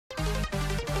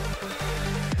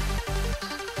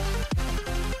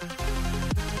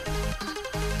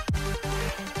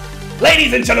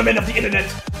Ladies and gentlemen of the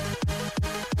internet,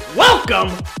 welcome,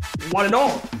 one and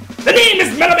all. The name is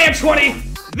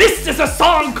MetalMan20. This is a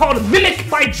song called Mimik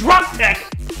by Droptek.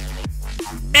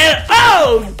 And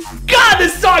oh god,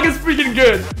 this song is freaking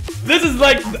good. This is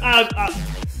like,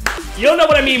 you don't know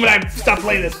what I mean when I stop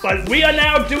playing this, but we are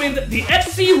now doing the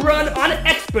FC run on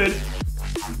Expert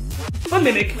for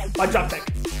Mimik by Droptek.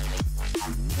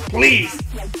 Please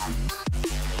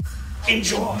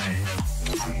enjoy.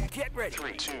 Get ready.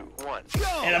 3, 2, 1, go!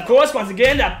 And of course, once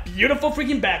again, that beautiful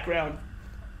freaking background.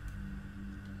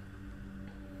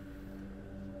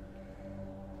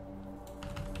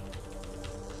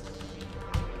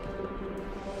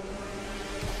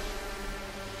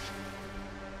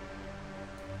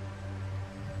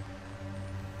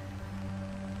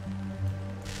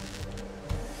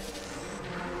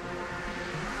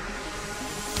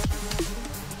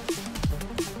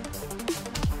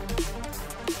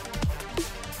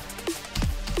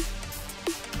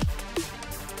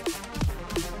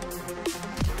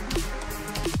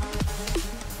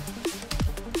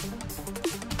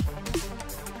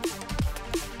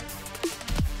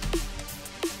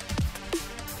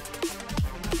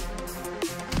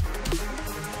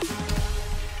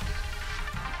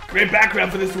 Great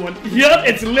background for this one. Yup,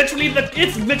 it's literally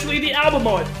the album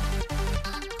art.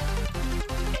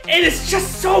 And it's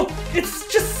just so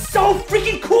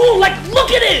freaking cool. Like,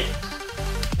 look at it.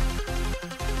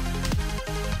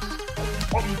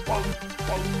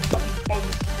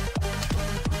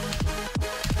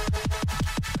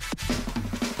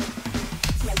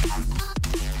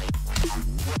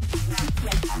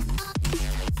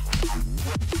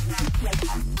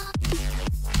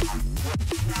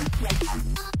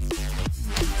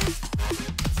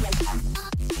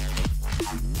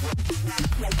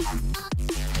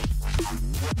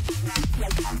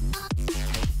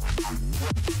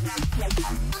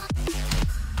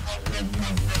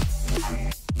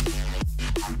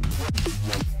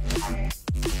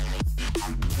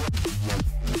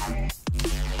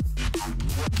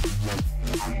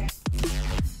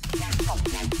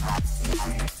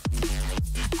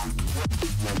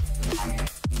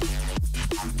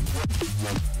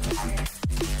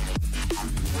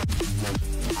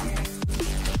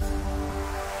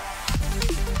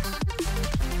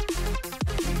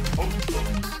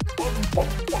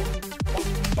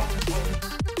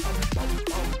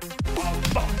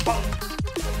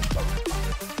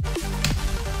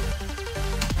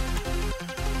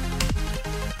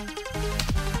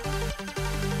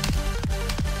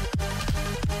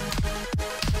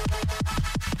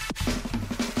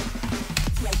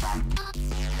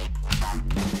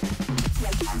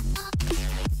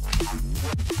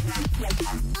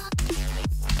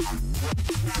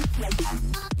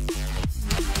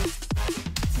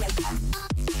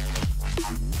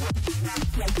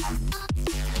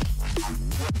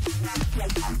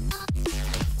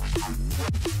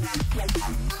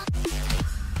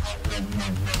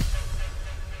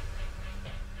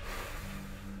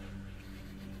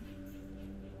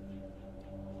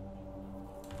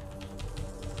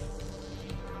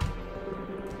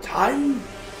 Time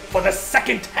for the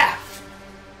second half.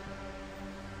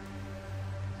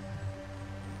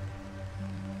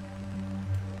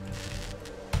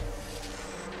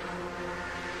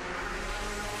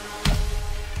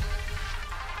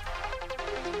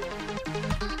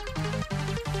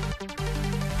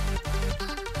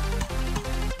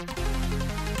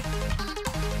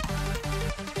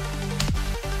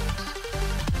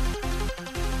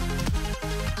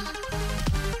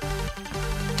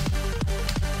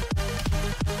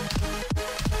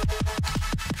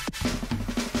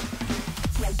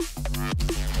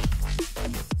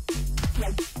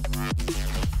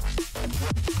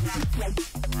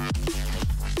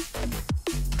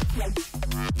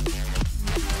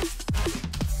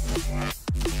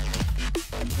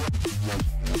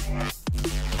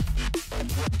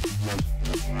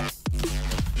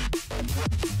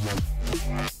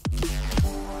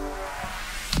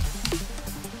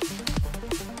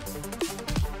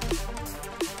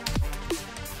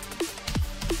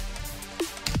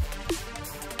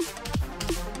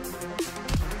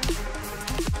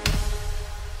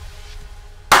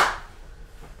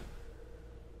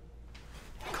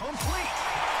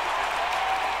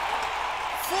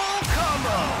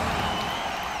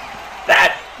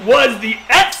 That was the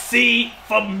FC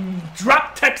from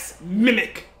Droptek's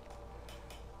Mimik.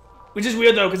 Which is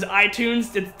weird though, because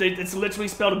iTunes, it's literally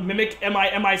spelled Mimik,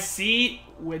 M-I-M-I-C,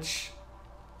 which...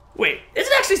 Wait, is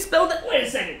it actually spelled that? Wait a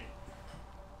second.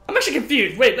 I'm actually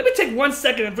confused. Wait, let me take 1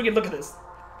 second and freaking look at this.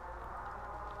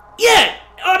 Yeah,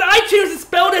 on iTunes it's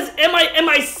spelled as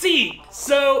M-I-M-I-C,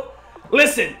 so...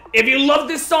 Listen, if you love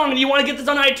this song and you want to get this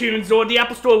on iTunes or the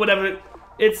Apple Store or whatever,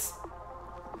 it's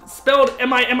spelled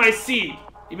M-I-M-I-C,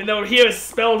 even though here it's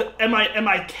spelled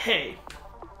M-I-M-I-K.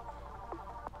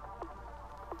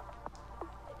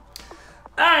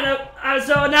 I don't know,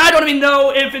 so now I don't even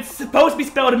know if it's supposed to be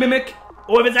spelled Mimik,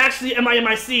 or if it's actually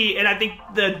M-I-M-I-C, and I think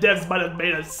the devs might have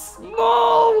made a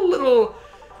small little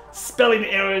spelling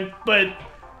error, but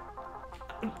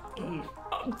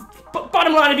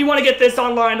bottom line, if you want to get this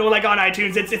online or like on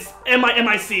iTunes, it's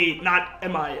M-I-M-I-C, not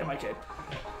M-I-M-I-K.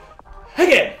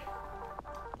 Again,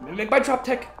 Mimik by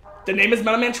Droptek. The name is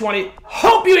MetalMan20.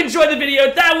 Hope you enjoyed the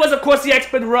video. That was, of course, the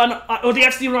Exped run, or the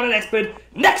FC run on Exped.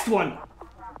 Next one,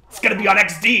 it's gonna be on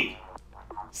XD.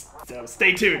 So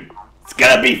stay tuned. It's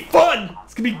gonna be fun.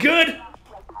 It's gonna be good,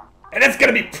 and it's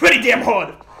gonna be pretty damn hard.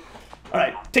 All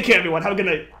right, take care, everyone. Have a good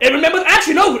night. And remember,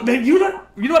 actually, no, you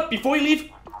know what? Before you leave,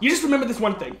 you just remember this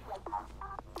one thing.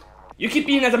 You keep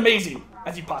being as amazing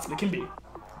as you possibly can be.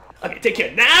 Okay, take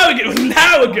care. Now we're good.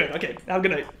 Now we're good. Okay, have a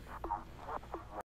good night.